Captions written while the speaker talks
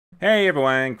Hey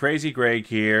everyone, Crazy Greg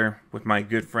here with my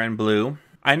good friend Blue.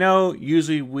 I know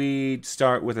usually we'd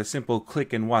start with a simple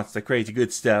click and watch the crazy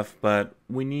good stuff, but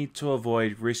we need to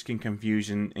avoid risking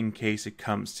confusion in case it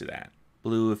comes to that.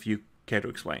 Blue, if you care to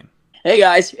explain. Hey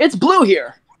guys, it's Blue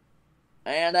here.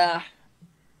 And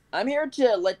I'm here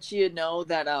to let you know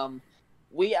that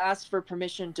we asked for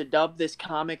permission to dub this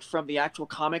comic from the actual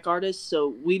comic artist,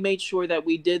 so we made sure that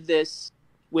we did this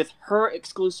with her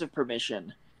exclusive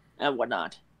permission and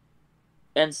whatnot.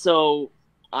 And so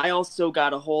I also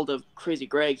got a hold of Crazy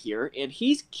Greg here, and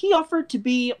he offered to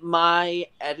be my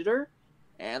editor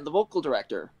and the vocal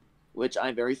director, which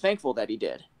I'm very thankful that he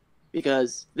did,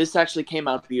 because this actually came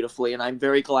out beautifully, and I'm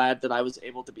very glad that I was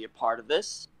able to be a part of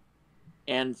this.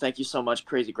 And thank you so much,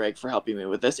 Crazy Greg, for helping me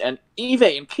with this. And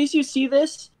E-VAY, in case you see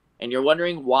this, and you're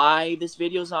wondering why this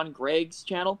video's on Greg's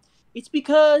channel, it's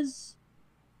because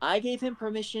I gave him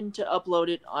permission to upload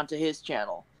it onto his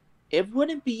channel. It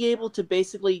wouldn't be able to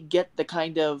basically get the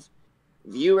kind of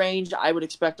view range I would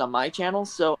expect on my channel,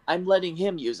 so I'm letting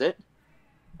him use it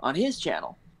on his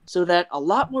channel, so that a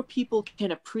lot more people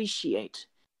can appreciate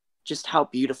just how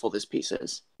beautiful this piece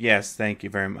is. Yes, thank you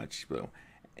very much, Blue.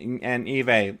 And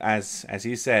E-VAY, as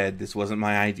he said, this wasn't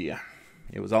my idea.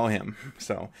 It was all him.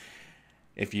 So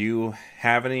if you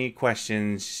have any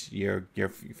questions, you're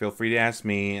feel free to ask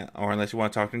me, or unless you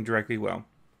want to talk to him directly, well,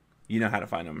 you know how to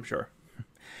find him, I'm sure.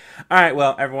 All right,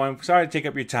 well, everyone, sorry to take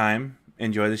up your time.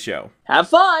 Enjoy the show. Have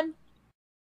fun!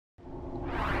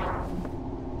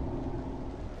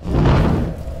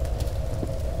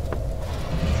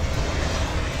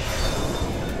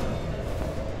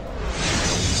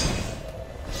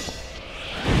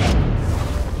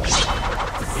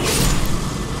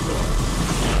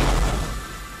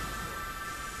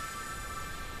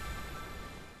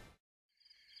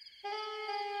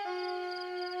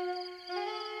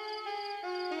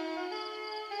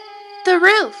 The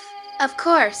roof! Of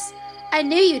course. I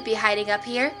knew you'd be hiding up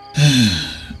here.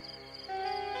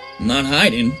 Not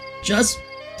hiding, just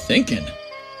thinking.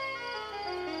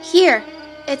 Here.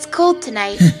 It's cold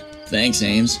tonight. Thanks,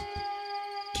 Ames.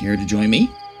 Care to join me?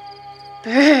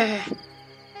 Brr.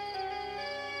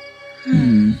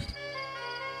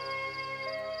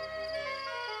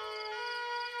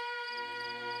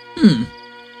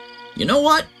 You know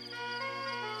what?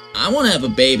 I want to have a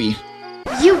baby.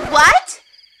 You what?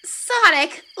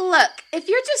 Sonic, look, if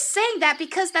you're just saying that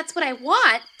because that's what I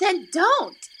want, then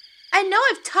don't. I know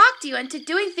I've talked you into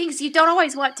doing things you don't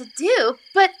always want to do,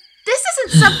 but this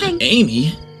isn't something—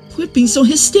 Amy, quit being so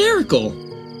hysterical.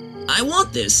 I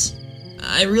want this.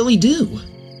 I really do.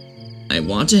 I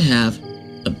want to have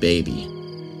a baby.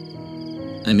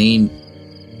 I mean,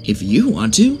 if you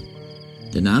want to,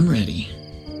 then I'm ready.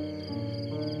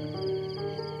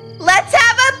 Let's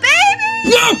have a baby!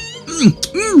 No!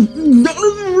 Not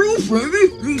on the roof, baby!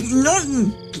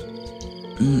 Nothing!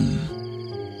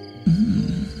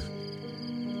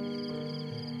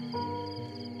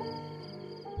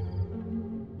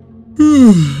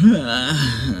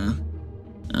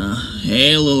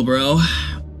 Hey, little bro.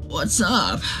 What's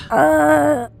up?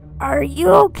 Are you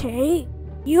okay?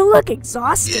 You look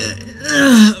exhausted.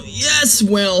 Yes,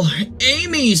 well,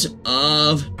 Amy's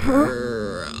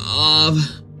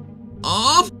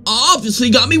obviously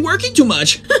got me working too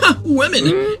much. Women,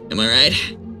 am I right?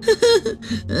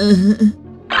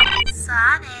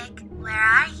 Sonic, where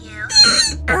are you?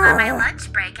 I'm on my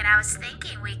lunch break and I was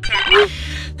thinking we could—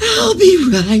 I'll be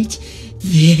right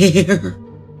there.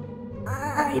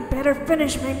 I better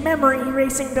finish my memory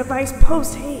erasing device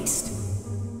post-haste.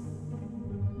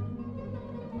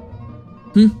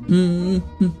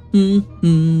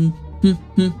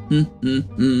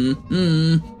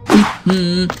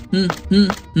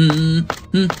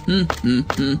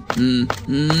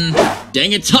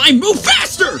 Dang it, time! Move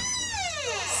faster!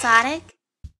 Sonic?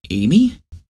 Amy?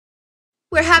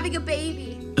 We're having a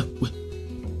baby.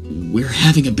 We're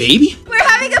having a baby? We're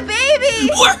having a baby!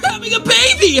 We're having a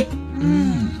baby!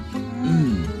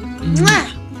 Mwah.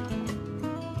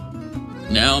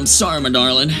 Now, I'm sorry, my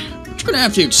darling. You're gonna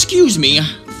have to excuse me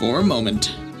for a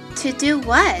moment. To do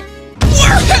what?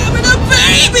 We're having a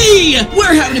baby!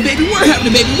 We're having a baby! We're having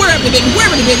a baby! We're having a baby! We're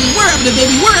having a baby! We're having a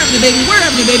baby! We're having a baby! We're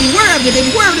having a baby! We're having a baby!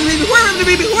 We're having a baby! We're having a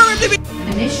baby! We're having a baby!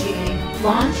 Initiating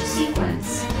launch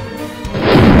sequence.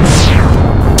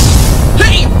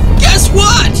 Hey! Guess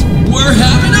what? We're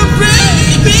having a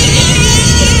baby!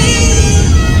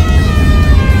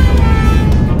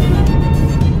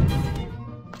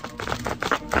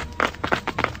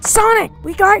 Sonic,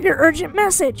 we got your urgent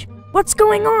message. What's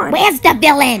going on? Where's the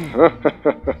villain?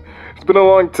 It's been a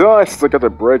long time since I got to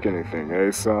break anything,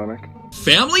 eh, Sonic?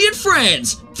 Family and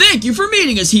friends, thank you for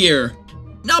meeting us here.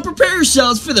 Now prepare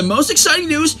yourselves for the most exciting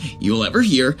news you'll ever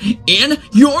hear in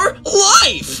your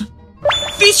life!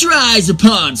 Feast your eyes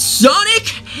upon Sonic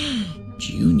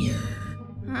Jr.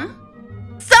 Huh?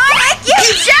 Sonic, you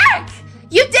jerk!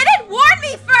 You didn't warn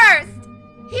me first!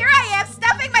 Here I am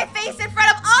stuffing my face in front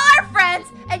of all our friends,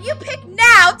 and you pick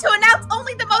now to announce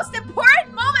only the most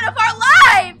important moment of our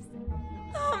lives!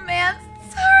 Oh man,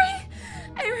 sorry.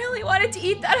 I really wanted to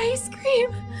eat that ice cream.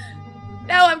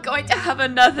 Now I'm going to have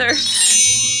another.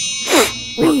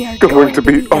 We are going to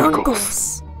be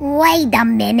uncles. Wait a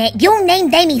minute, you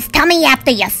named Amy's tummy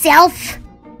after yourself?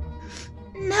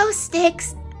 No,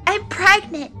 Sticks. I'm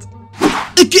pregnant.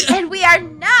 And we are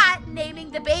not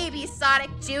naming the baby Sonic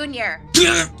Jr.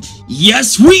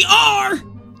 Yes, we are!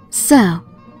 So,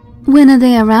 when are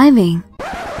they arriving?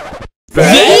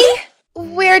 They?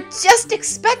 We're just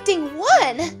expecting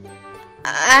one.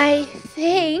 I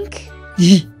think.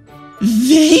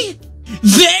 They?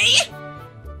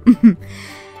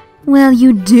 Well,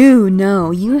 you do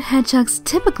know you hedgehogs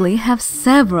typically have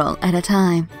several at a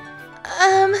time.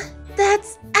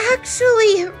 That's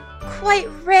actually quite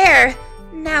rare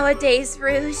nowadays,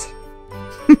 Rouge.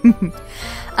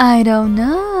 I don't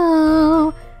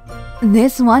know.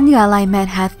 This one girl I met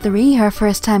had 3 her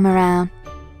first time around.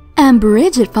 And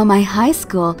Bridget from my high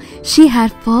school, she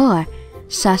had 4.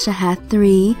 Sasha had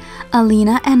 3,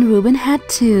 Alina and Ruben had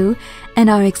 2, and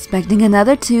are expecting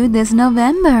another 2 this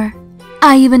November.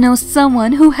 I even know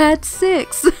someone who had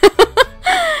 6.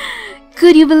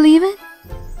 Could you believe it?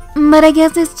 But I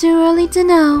guess it's too early to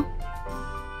know.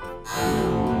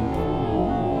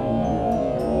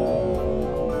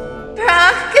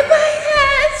 Goodbye,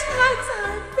 hedgehogs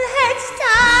on the hedge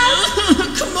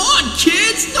top. Come on,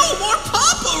 kids! No more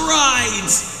Papa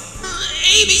rides!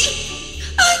 Amy,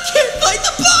 I can't find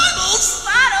the bottles!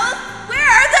 Bottles? Where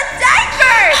are the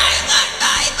diapers? I want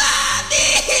my mommy!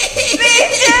 Me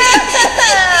too!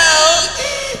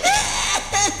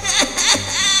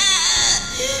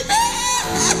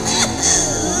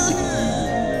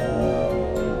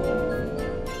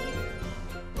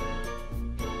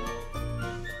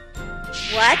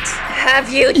 What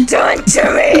have you done to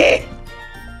me?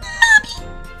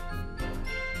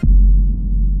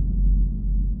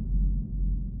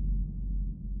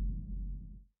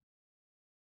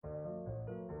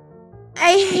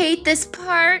 I hate this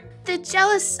part. The gel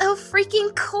is so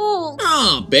freaking cold.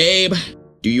 Oh, babe.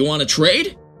 Do you want to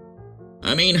trade?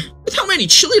 I mean, with how many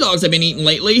chili dogs I've been eating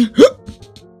lately,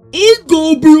 I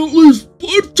go be at least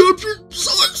 5 times your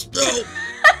size now.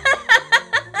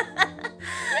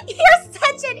 You're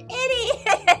such an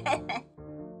idiot.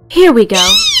 Here we go.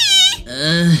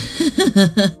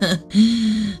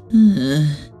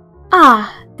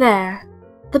 Ah, there.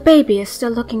 The baby is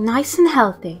still looking nice and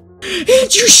healthy.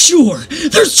 Ain't you sure?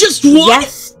 There's just one?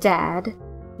 Yes, Dad.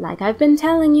 Like I've been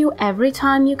telling you every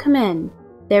time you come in,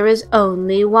 there is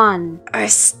only one. I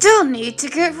still need to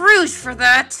get Rouge for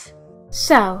that.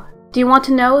 So, do you want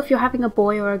to know if you're having a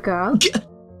boy or a girl?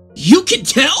 You can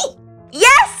tell?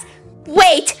 Yes!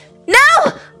 Wait!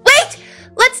 No! Wait!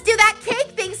 Let's do that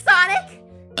cake thing, Sonic!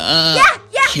 Yeah!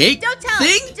 Cake Don't tell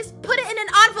thing? us! Just put it in an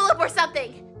envelope or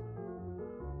something!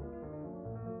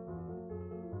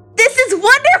 This is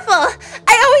wonderful!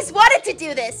 I always wanted to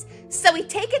do this! So we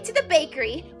take it to the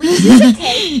bakery, we use a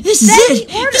cake, This is then it!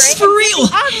 we order This is it for and real!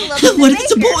 give the envelope to the What if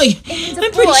it's a baker. boy? If it's a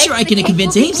I'm pretty boy, sure I the can cake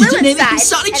convince will be Ames to blue name it inside,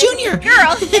 Sonic and if Jr. it's a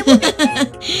girl, it will be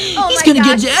pink. Oh He's my gonna gosh,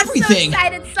 get into I'm everything! So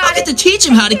excited, I'll Sonic. get to teach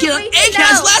him how to get on Can't wait to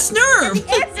Egghead's know. last nerve! The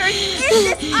answer is in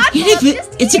this envelope And if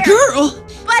just it's a here. girl!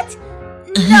 But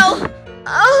no.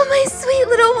 Oh, my sweet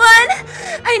little one.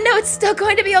 I know it's still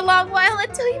going to be a long while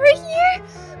until you're here,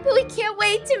 but we can't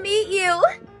wait to meet you.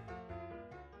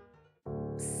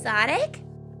 Sonic?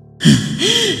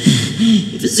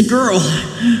 If it's a girl,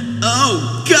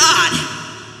 oh God!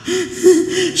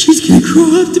 She's gonna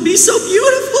grow up to be so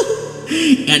beautiful!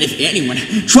 And if anyone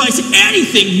tries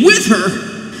anything with her,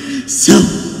 so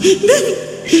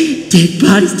many dead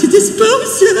bodies to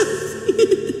dispose of!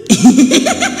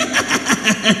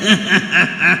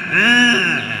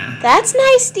 That's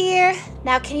nice, dear.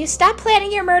 Now can you stop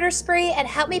planning your murder spree and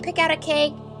help me pick out a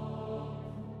cake?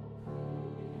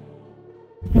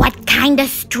 What kind of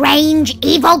strange,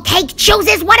 evil cake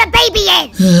chooses what a baby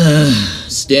is?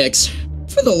 Sticks,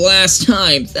 for the last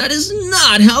time, that is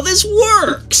not how this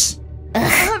works! All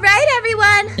right,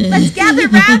 everyone. Let's gather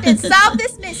round and solve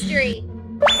this mystery.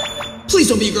 Please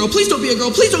don't be a girl, please don't be a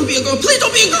girl, please don't be a girl, please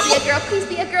don't be a Be a girl! girl, please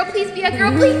be a girl, please be a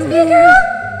girl, please be a girl.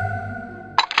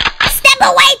 Step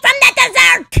away from the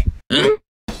dessert! Huh?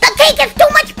 The cake has too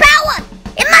much power!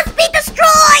 It must be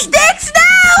destroyed! Sticks now!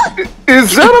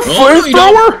 Is that a Oh, no, you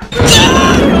flamethrower?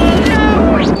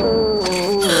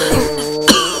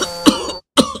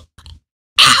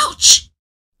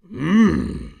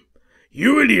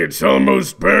 It's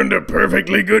almost burned a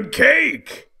perfectly good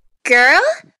cake! Girl?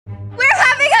 We're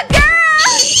having a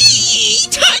girl!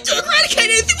 Time to eradicate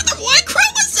anything with the Y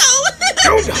chromosome!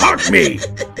 Don't hawk me!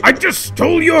 I just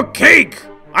stole your cake!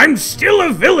 I'm still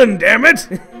a villain, damn it!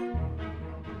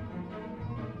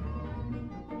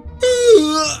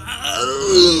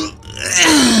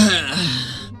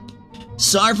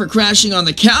 Sorry for crashing on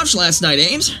the couch last night,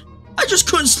 Ames. I just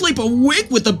couldn't sleep a wink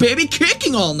with the baby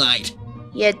kicking all night.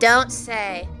 You don't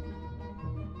say.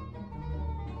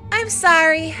 I'm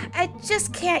sorry. I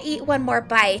just can't eat one more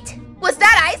bite. Was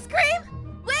that ice cream?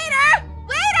 Waiter!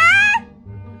 Waiter!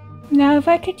 Now, if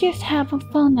I could just have a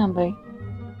phone number.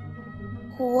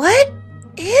 What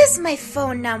is my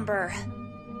phone number?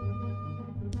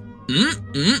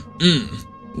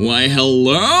 Why,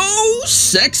 hello,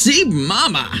 sexy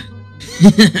mama.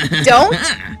 Don't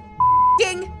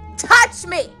f***ing touch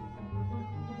me!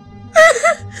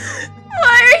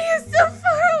 Why are you so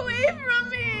far away from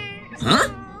me? Huh?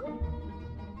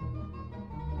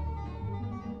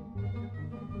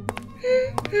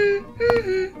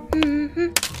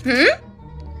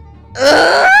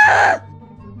 Ugh!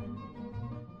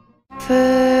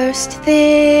 First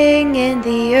thing in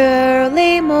the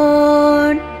early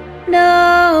morn,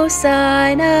 no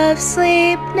sign of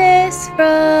sleepiness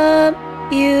from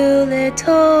you,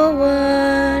 little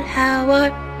one. How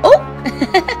are... Oh!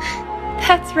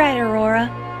 That's right, Aurora.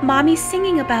 Mommy's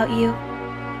singing about you.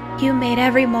 You made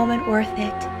every moment worth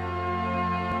it.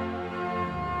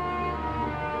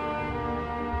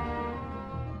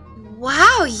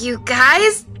 Wow, you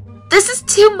guys! This is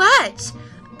too much!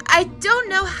 I don't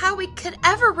know how we could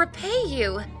ever repay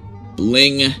you.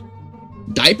 Bling.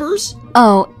 Diapers?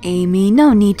 Oh, Amy,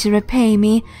 no need to repay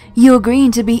me. You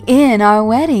agreeing to be in our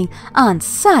wedding on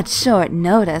such short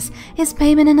notice. Is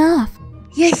payment enough?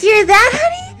 You hear that,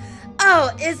 honey? Oh,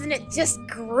 isn't it just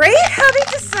great how they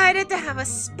decided to have a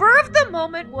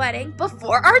spur-of-the-moment wedding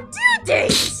before our due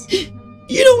date?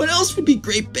 You know what else would be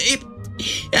great, babe?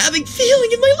 Having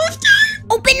feeling in my left arm.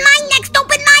 Open mine next!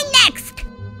 Open mine next!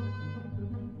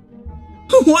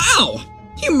 Wow!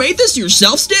 You made this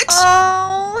yourself, Sticks?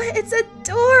 Oh, it's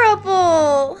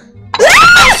adorable.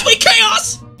 Sweet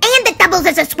chaos! And it doubles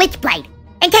as a switchblade,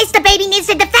 in case the baby needs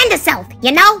to defend herself,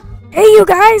 you know? Hey, you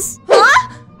guys!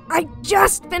 Huh? I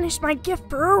just finished my gift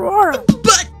for Aurora.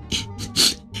 But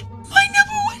my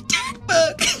number one dad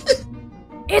book.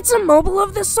 It's a mobile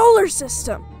of the solar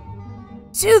system.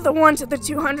 To the 1 to the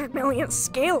 200 millionth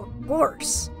scale, of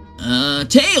course.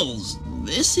 Tails,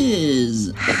 this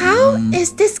is... How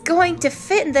is this going to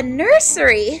fit in the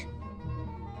nursery?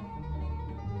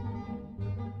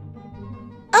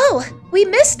 Oh, we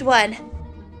missed one.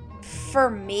 For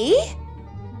me?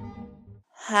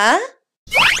 Huh?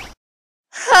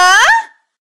 Huh?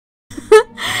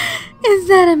 Is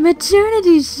that a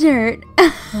maternity shirt?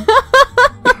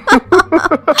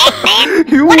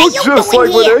 You What are look you just doing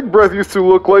like what here? Egg Breath used to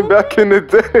look like back in the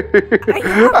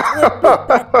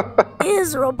day.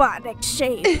 Is robotic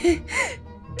shape.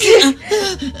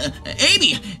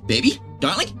 Amy, baby,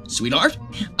 darling, sweetheart,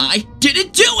 I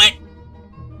didn't do it!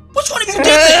 Which one of you did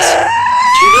this?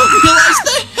 Do you not realize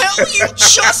the hell you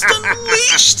just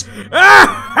unleashed?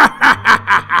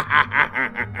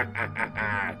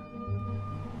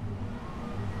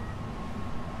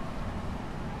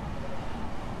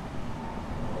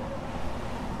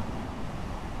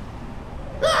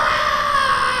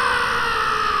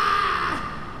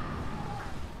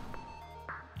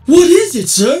 What is it,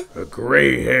 sir? A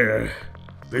gray hair.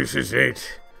 This is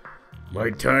it. My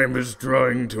time is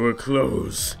drawing to a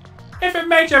close. If it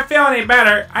makes you feel any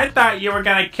better, I thought you were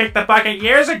gonna kick the bucket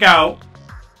years ago.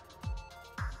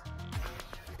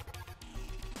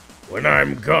 When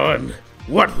I'm gone,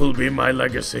 what will be my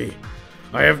legacy?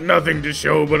 I have nothing to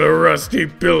show but a rusty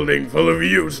building full of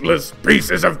useless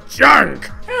pieces of junk!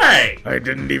 Hey! I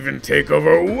didn't even take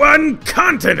over one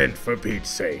continent, for Pete's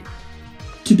sake.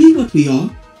 To be what we are,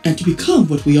 and to become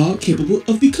what we are capable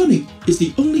of becoming, is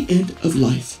the only end of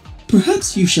life.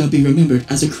 Perhaps you shall be remembered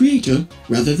as a creator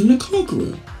rather than a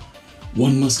conqueror.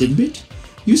 One must admit,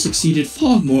 you succeeded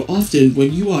far more often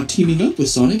when you are teaming up with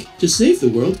Sonic to save the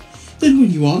world than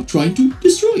when you are trying to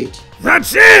destroy it.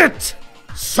 That's it!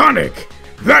 Sonic!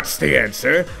 That's the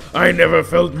answer! I never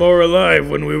felt more alive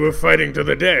when we were fighting to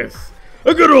the death.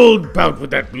 A good old bout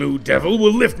with that blue devil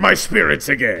will lift my spirits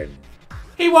again.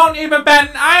 He won't even bat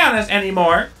an eye on us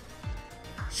anymore.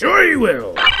 Sure he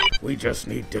will. We just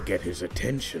need to get his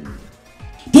attention.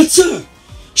 But sir,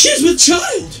 she's with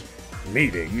child!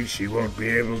 Meaning she won't be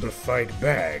able to fight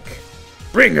back.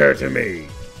 Bring her to me.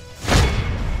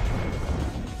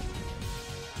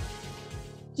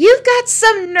 You've got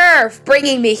some nerve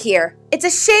bringing me here. It's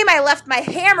a shame I left my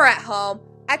hammer at home.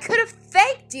 I could have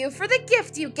thanked you for the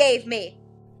gift you gave me.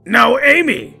 Now,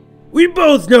 Amy, we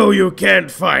both know you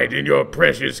can't fight in your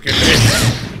precious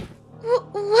condition.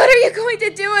 What are you going to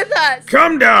do with us?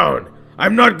 Calm down.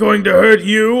 I'm not going to hurt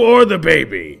you or the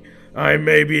baby. I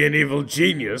may be an evil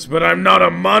genius, but I'm not a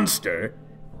monster.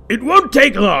 It won't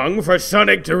take long for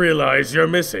Sonic to realize you're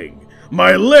missing.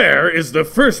 My lair is the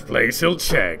first place he'll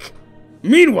check.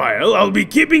 Meanwhile, I'll be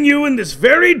keeping you in this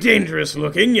very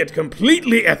dangerous-looking yet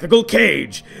completely ethical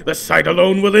cage. The sight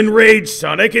alone will enrage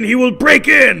Sonic and he will break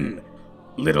in!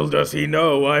 Little does he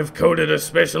know I've coded a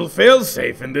special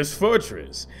failsafe in this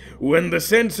fortress. When the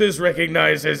sensors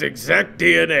recognize his exact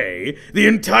DNA, the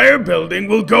entire building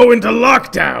will go into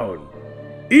lockdown.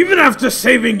 Even after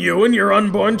saving you and your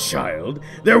unborn child,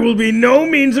 there will be no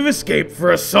means of escape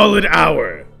for a solid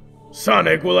hour.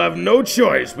 Sonic will have no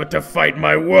choice but to fight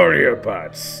my warrior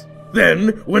bots.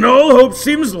 Then, when all hope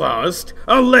seems lost,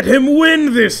 I'll let him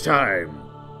win this time.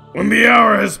 When the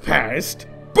hour has passed,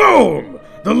 boom!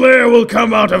 The lair will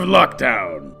come out of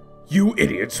lockdown. You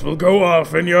idiots will go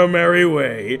off in your merry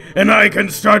way, and I can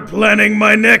start planning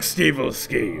my next evil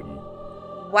scheme.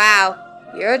 Wow,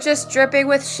 you're just dripping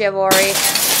with chivalry.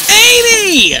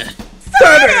 Amy!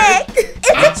 Sonic!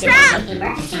 It's a trap!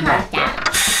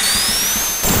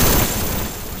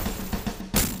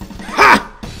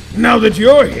 Ha! Now that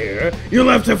you're here, you'll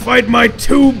have to fight my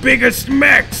two biggest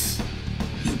mechs!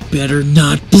 You better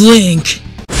not blink!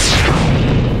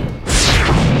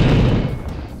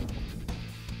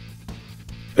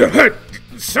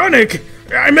 Sonic!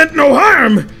 I meant no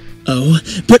harm! Oh,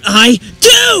 but I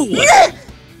do!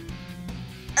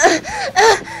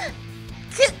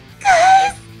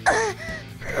 Guys!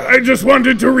 I just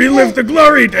wanted to relive the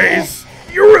glory days.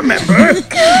 You remember?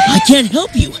 I can't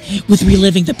help you with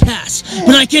reliving the past,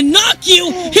 but I can knock you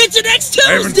into next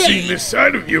Tuesday! I haven't seen this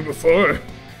side of you before.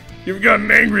 You've gotten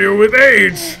angrier with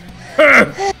age.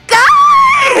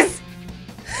 Guys!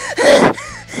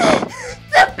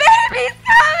 The baby's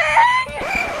coming!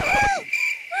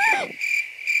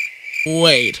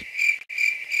 Wait.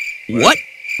 What?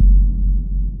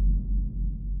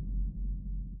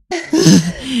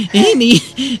 Amy,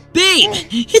 babe,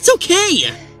 it's okay.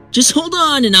 Just hold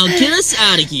on and I'll get us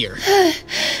out of here.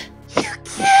 You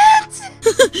can't!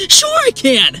 Sure I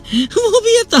can! We'll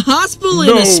be at the hospital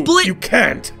in a split— No, you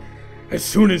can't. As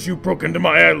soon as you broke into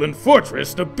my island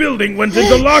fortress, the building went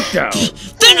into lockdown.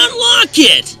 Then unlock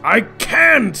it! I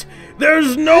can't!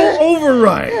 There's no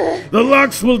override! The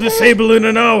locks will disable in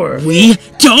an hour. We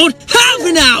don't have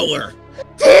an hour!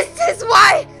 This is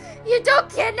why you don't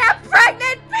kidnap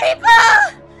pregnant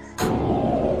people!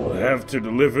 We'll have to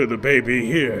deliver the baby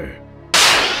here.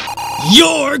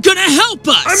 You're gonna help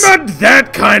us! I'm not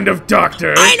that kind of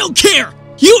doctor! I don't care!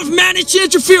 You have managed to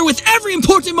interfere with every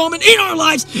important moment in our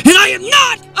lives, and I am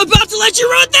not about to let you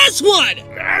ruin this one!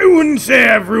 I wouldn't say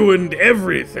I've ruined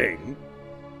everything.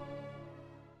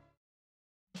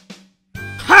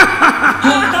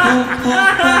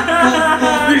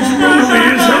 This movie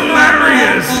is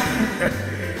hilarious!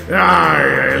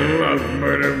 I love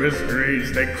murder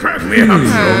mysteries. They crack me up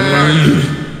so much.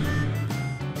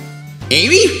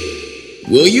 Amy?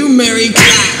 Will you marry—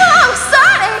 Oh,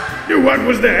 Sonic! What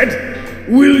was that?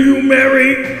 Will you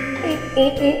marry?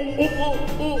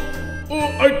 Oh,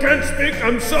 I can't speak.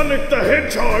 I'm Sonic the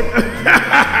Hedgehog.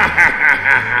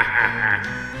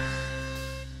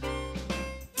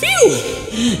 Phew!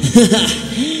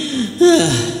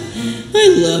 I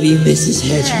love you, Mrs.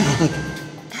 Hedgehog.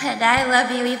 And I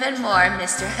love you even more,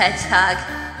 Mr. Hedgehog.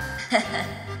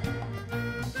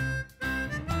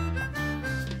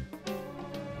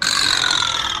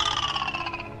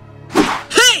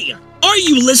 Hey! Are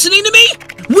you listening to me?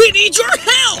 We need your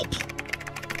help!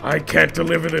 I can't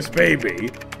deliver this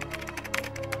baby.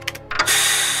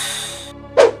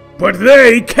 But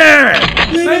they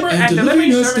can! Labor and delivery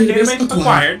nurse database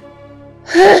acquired.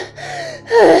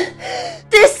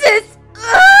 This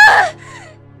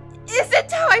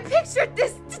isn't how I pictured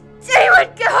this day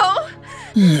would go.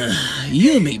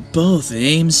 You and me both,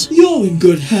 Ames. You're in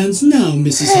good hands now,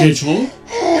 Mrs. Hedgehog.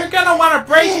 You're gonna want to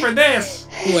brace for this.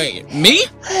 Wait, me?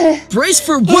 Brace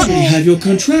for I what? already have your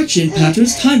contraction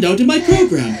patterns timed out in my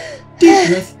program. Deep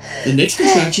breath. The next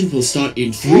contraction will start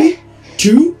in 3,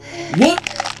 2, 1.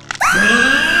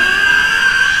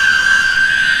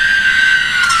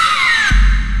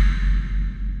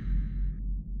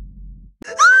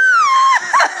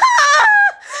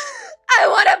 I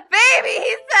want a baby,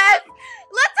 he says.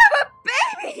 Let's have a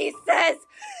baby, he says.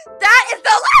 That is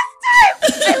the last time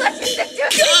I let you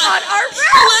seduce me on our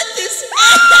road. Let this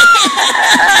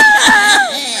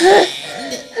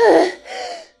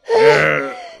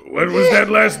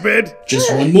last bit?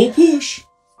 Just one more push.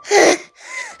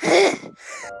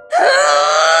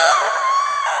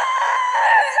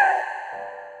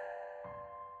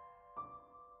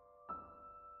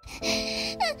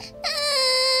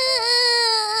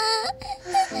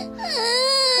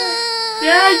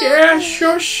 Yeah,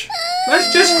 shush.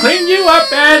 Let's just clean you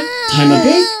up, Ed. Time of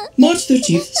birth, March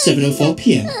 13th, 7:04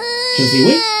 p.m. Healthy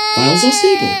weight, vitals are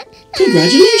stable.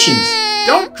 Congratulations.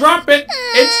 Don't drop it.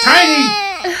 It's tiny.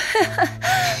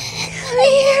 Come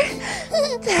here.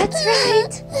 That's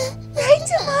right. Right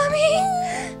to Mommy.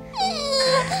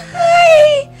 Hi.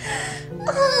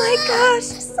 Oh my gosh,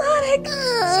 Sonic.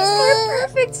 She's more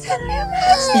perfect than I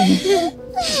imagined.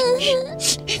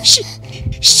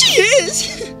 She is!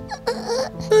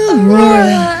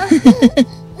 Aurora.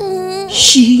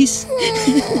 She's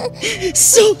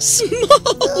so small.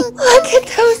 Look at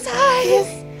those eyes.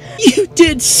 You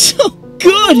did so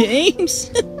good,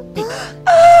 Ames.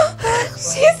 Oh,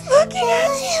 she's looking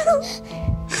at you.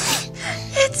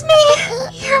 It's me,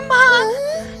 your mom.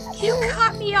 You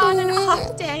caught me on an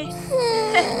off day.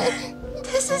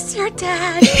 This is your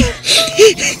dad.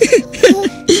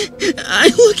 I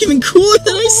look even cooler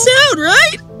than I sound,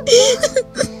 right?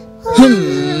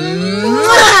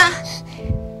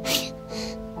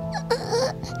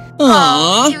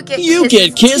 Aw, you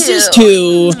get kisses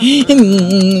too.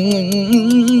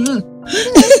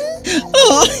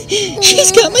 Oh,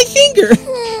 she's got my finger.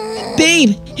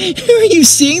 Babe, are you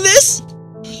seeing this?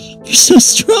 You're so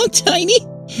strong, Tiny.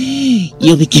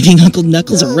 You'll be giving Uncle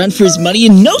Knuckles a run for his money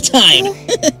in no time.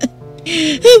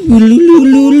 Hey,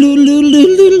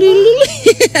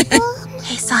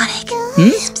 Sonic.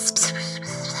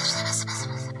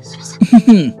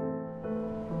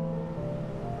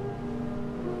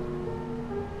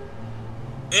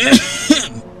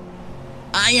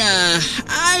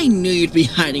 I knew you'd be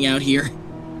hiding out here.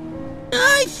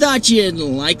 I thought you'd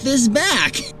like this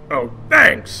back. Oh,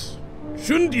 thanks.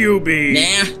 Shouldn't you be...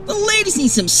 Nah, the ladies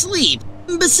need some sleep.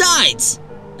 Besides,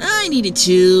 I needed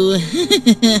to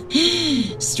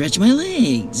stretch my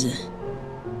legs.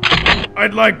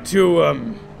 I'd like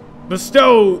to,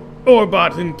 bestow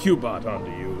Orbot and Cubot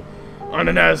onto you on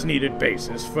an as-needed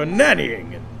basis for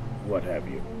nannying and what have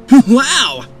you.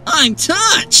 Wow, I'm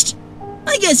touched.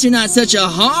 I guess you're not such a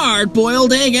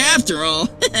hard-boiled egg after all.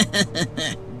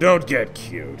 Don't get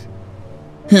cute.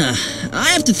 I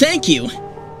have to thank you.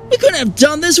 We couldn't have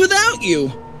done this without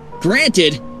you.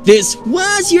 Granted, this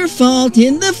was your fault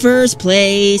in the first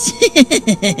place.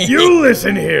 You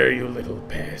listen here, you little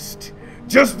pest.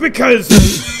 Just because...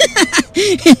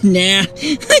 Nah,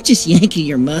 I'm just yanking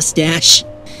your mustache.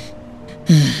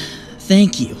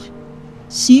 Thank you.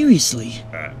 Seriously.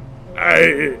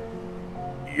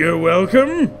 You're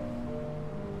welcome?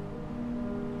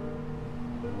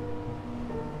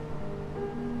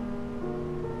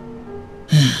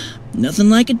 Nothing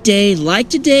like a day like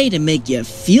today to make you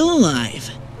feel alive.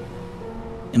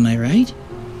 Am I right?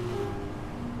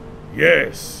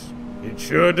 Yes, it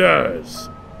sure does.